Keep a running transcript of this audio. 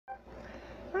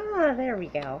There we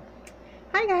go.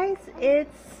 Hi guys,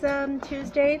 it's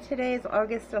Tuesday. Today is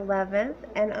August 11th,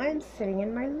 and I'm sitting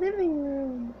in my living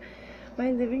room.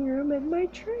 My living room and my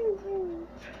trailer.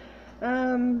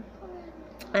 I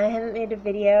haven't made a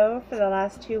video for the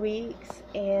last 2 weeks,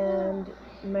 and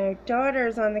my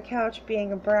daughter's on the couch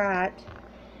being a brat.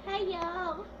 Hey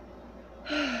y'all.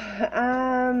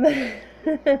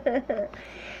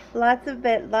 Lots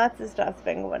of stuff's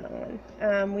been going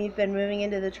on. We've been moving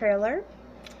into the trailer.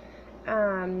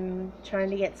 Trying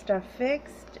to get stuff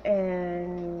fixed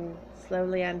and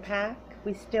slowly unpack.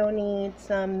 We still need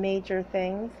some major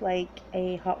things like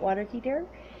a hot water heater.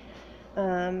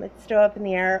 It's still up in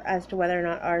the air as to whether or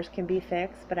not ours can be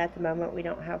fixed, but at the moment we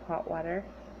don't have hot water.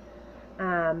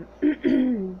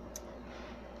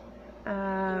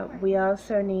 We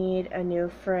also need a new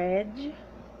fridge.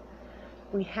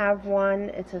 We have one.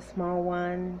 It's a small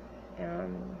one.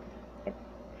 It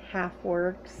half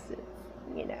works.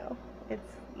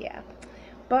 Yeah.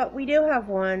 But we do have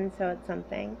one, so it's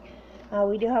something.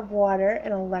 We do have water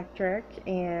and electric,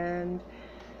 and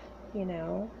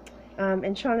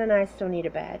and Sean and I still need a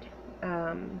bed.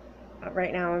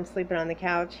 Right now I'm sleeping on the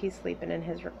couch. He's sleeping in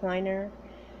his recliner.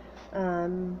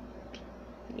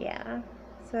 Yeah.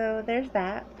 So there's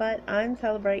that, but I'm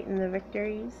celebrating the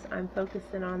victories. I'm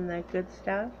focusing on the good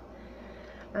stuff.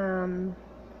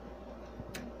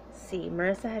 See,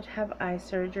 Marissa had to have eye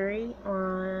surgery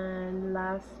on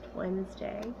last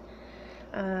Wednesday.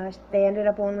 He ended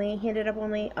up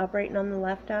only operating on the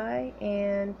left eye,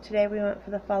 and today we went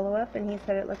for the follow-up, and he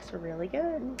said it looks really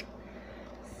good.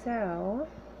 So,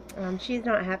 she's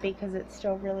not happy because it's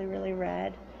still really, really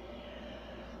red.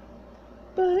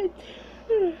 But,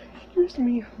 excuse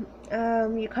me.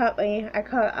 You caught me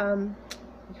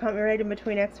right in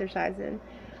between exercising.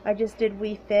 I just did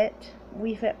Wii Fit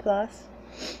Plus,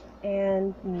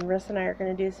 and Marissa and I are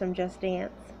going to do some Just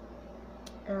Dance.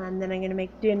 And then I'm going to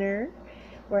make dinner.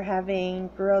 We're having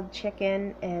grilled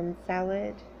chicken and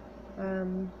salad.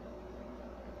 Yum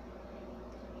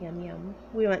yum.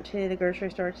 We went to the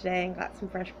grocery store today and got some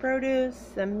fresh produce,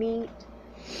 some meat.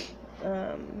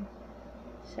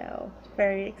 So it's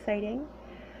very exciting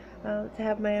to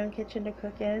have my own kitchen to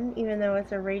cook in, even though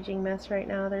it's a raging mess right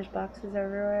now. There's boxes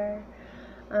everywhere.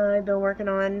 I've been working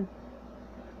on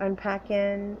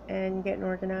unpacking and getting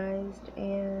organized,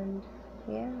 and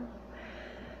yeah.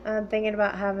 I'm thinking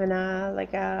about having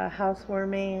a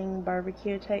housewarming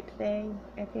barbecue type thing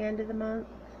at the end of the month.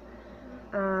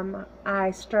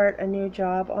 I start a new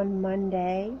job on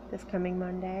Monday, this coming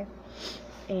Monday,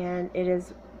 and it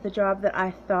is the job that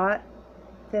I thought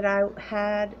that I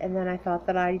had, and then I thought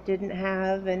that I didn't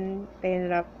have, and they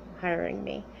ended up hiring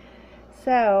me.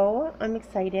 So I'm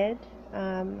excited.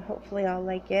 Hopefully I'll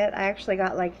like it. I actually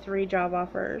got like 3 job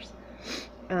offers.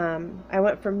 I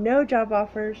went from no job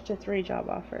offers to 3 job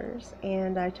offers,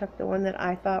 and I took the one that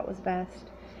I thought was best.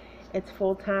 It's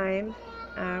full-time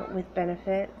with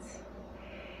benefits,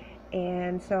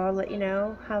 and so I'll let you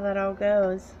know how that all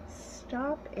goes.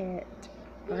 Stop it,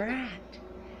 brat.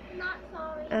 Not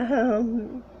sorry.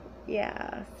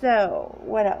 Yeah, so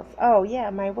what else? Oh yeah,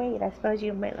 my weight. I suppose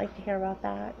you might like to hear about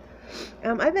that.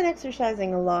 I've been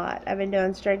exercising a lot. I've been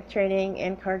doing strength training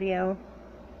and cardio,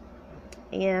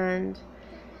 and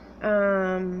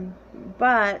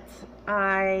but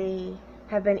I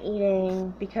have been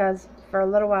eating, because for a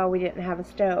little while we didn't have a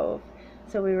stove,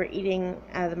 so we were eating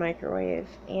out of the microwave,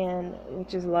 and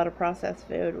which is a lot of processed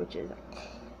food, which is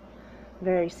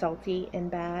very salty and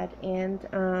bad. And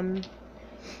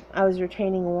I was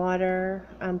retaining water.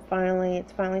 It's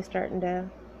finally starting to,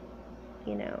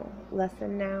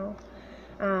 lessen now.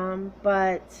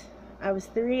 But I was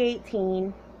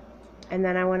 318. And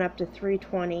then I went up to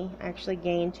 320. I actually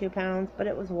gained 2 pounds, but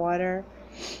it was water.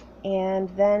 And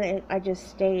then I just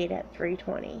stayed at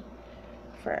 320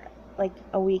 for like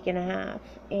a week and a half.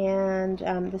 And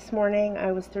this morning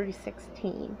I was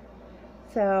 316.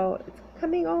 So it's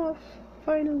coming off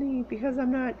finally, because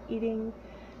I'm eating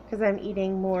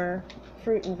more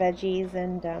fruit and veggies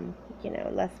and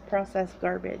less processed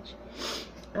garbage.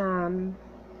 And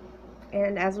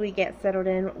as we get settled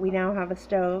in, we now have a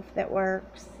stove that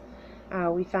works.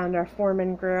 We found our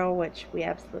Foreman grill, which we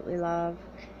absolutely love.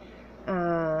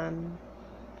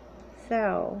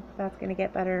 So that's going to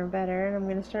get better and better, and I'm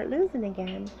going to start losing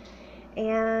again.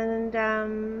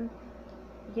 And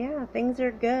yeah, things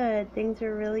are good. Things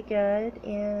are really good,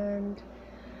 and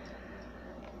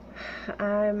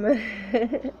I'm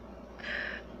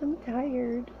I'm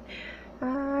tired.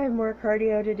 I have more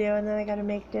cardio to do, and then I got to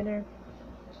make dinner.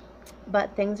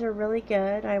 But things are really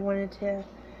good. I wanted to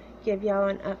give y'all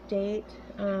an update.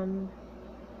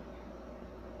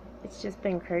 it's just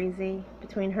been crazy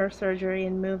between her surgery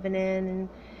and moving in, and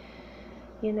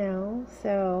you know,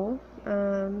 so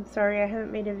sorry I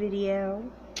haven't made a video.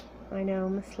 I know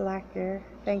I'm a slacker.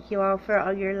 Thank you all for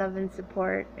all your love and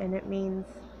support, and it means,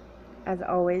 as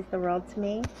always, the world to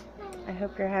me. I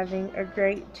hope you're having a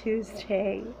great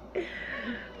Tuesday.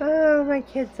 Oh, my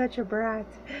kid's such a brat.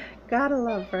 Gotta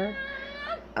love her.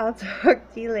 I'll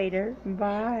talk to you later.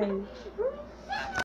 Bye.